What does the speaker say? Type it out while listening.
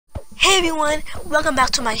everyone, welcome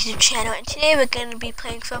back to my YouTube channel, and today we're going to be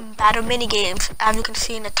playing some battle mini games. As you can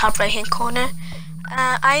see in the top right hand corner,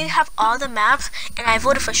 I have all the maps and I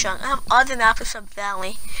voted for Shrunk. I have all the maps except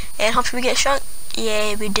Valley, and hopefully we get Shrunk.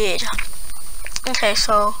 Yeah, we did. Okay,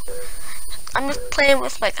 so I'm just playing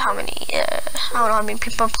with like how many, I don't know how many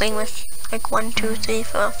people I'm playing with, like 1, 2, 3,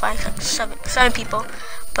 4, 5, 6, 7 people,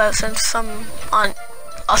 but since some are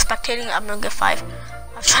spectating, I'm going to get 5.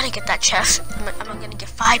 I'm trying to get that chest. I'm gonna get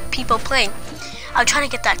 5 people playing. I was trying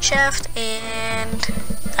to get that chest and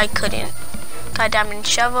I couldn't. Got a diamond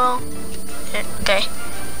shovel. Okay.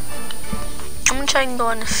 I'm gonna try and go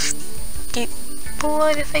on the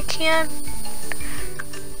skateboard if I can.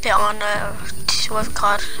 They're on the, what's it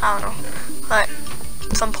called? I don't know. But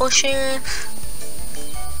some potions.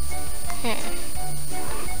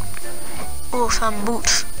 Oh, some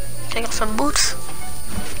boots. Take out some boots.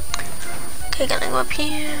 Okay, gonna go up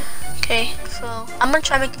here. Okay, so I'm gonna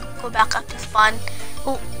try to make it go back up to spawn.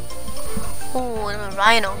 Oh, a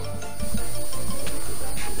rhino.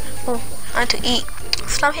 Oh, I need to eat.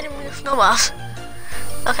 Stop hitting me with snowballs.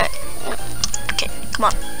 Okay, come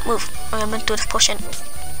on, move. Okay, I'm gonna do this potion.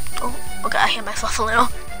 Oh, okay, I hit myself a little.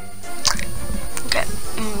 Okay,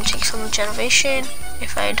 take some regeneration.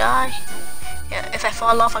 If I die, yeah, if I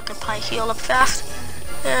fall off, I can probably heal up fast.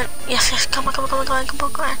 And yes, come on.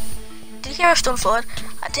 Did he have a stone sword?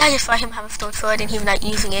 Did I just saw him have a stone sword and he's not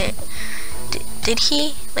using it? Did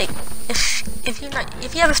he? Like, if he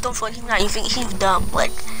have a stone sword, he's not using it. He's dumb.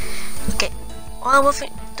 Like, okay. All of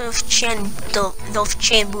it, those chain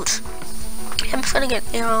boots. I'm just gonna get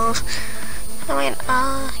arrows. I mean,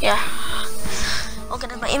 yeah. I'll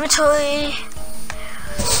get in my inventory.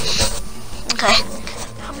 Okay.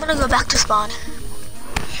 I'm gonna go back to spawn.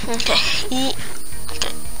 Okay. Eat.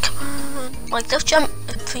 Okay. Come on. Like this jump.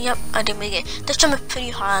 Yep, I didn't make it. This jump is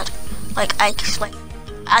pretty hard. Like I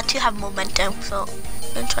had to have momentum, so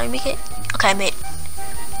I'm gonna try and make it. Okay, I made it.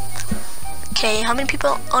 Okay, how many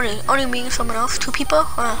people? Only me and someone else. 2 people?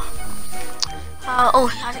 Was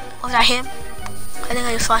that him? I think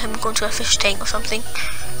I just saw him go to a fish tank or something.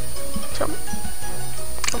 So,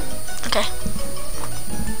 okay.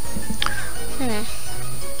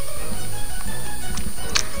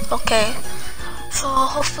 Okay. So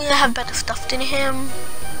hopefully I have better stuff than him.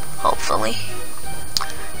 Hopefully.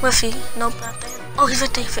 We'll see. Nope, not there. Oh, he's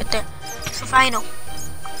right there. It's a rhino.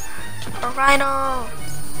 A rhino.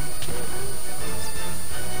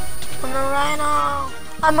 I'm a rhino.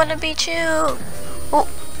 I'm gonna beat you. Oh.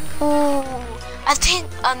 I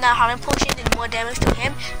think that Harmon potion did more damage to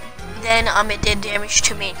him than it did damage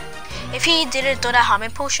to me. If he didn't throw that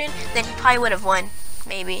Harmon potion, then he probably would have won.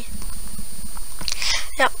 Maybe.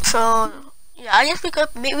 Yep. So yeah, I guess we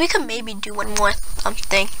could maybe do one more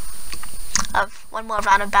thing. Of one more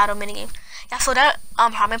round of battle minigame. Yeah, so that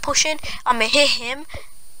Harmon potion, it hit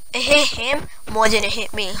him more than it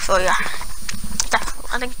hit me. So yeah,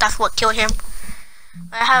 I think that's what killed him.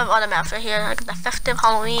 I have other maps right here, like the festive,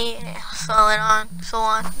 Halloween, so on.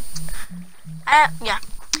 I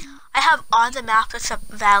have all the maps except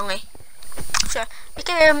Valley. So we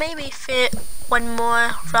can maybe fit one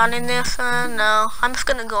more round in this. No, I'm just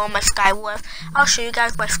gonna go on my Skywars. I'll show you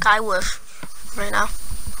guys my Skywars right now.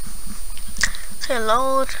 Say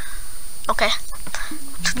load. Okay.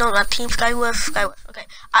 No, not Team Skywars. Okay.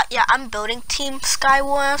 Yeah, I'm building Team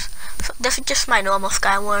Skywars. So this is just my normal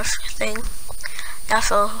Skywars thing. Yeah.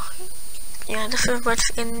 So yeah, this is what's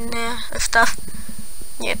in there and stuff.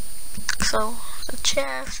 Yep. So the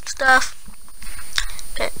chest stuff.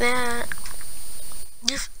 Okay. There.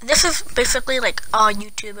 This is basically like all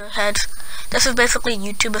YouTuber heads. This is basically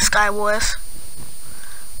YouTuber Skywars.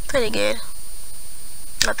 Pretty good.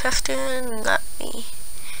 Got Preston, got me.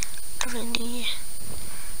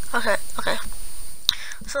 Okay.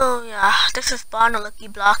 So yeah, this is Barn, a lucky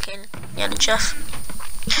block, and yeah, the chest.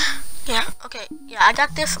 Yeah, okay. Yeah, I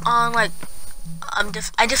got this on like I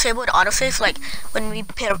disabled the autosave, so like when we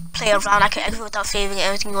play around I can exit without saving,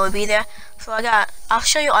 everything will be there. So I'll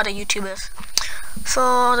show you all the YouTubers.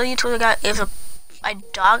 So the YouTuber I got is a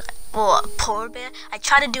dog or a polar bear. I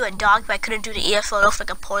tried to do a dog, but I couldn't do the ear, so it looks like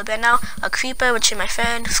a polar bear now. A creeper, which is my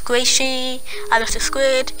friend, Squishy, Alice the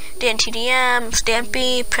Squid, Dan TDM,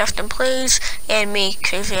 Stampy, Preston Plays, and me,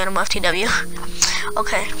 Crazy Animal FTW.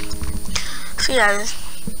 Okay. So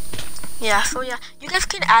yeah, you guys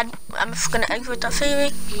can add. I'm just gonna exit without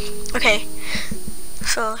saving. Okay.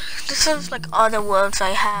 So this is like all the worlds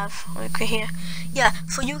I have like right here. Yeah,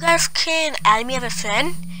 so you guys can add me as a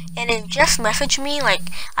friend and then just message me like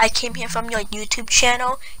I came here from your YouTube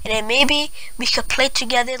channel, and then maybe we could play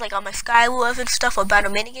together like on my Skywars and stuff, or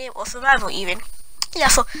battle minigame or survival even. Yeah,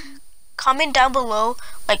 so comment down below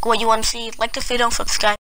like what you want to see. Like the video and subscribe.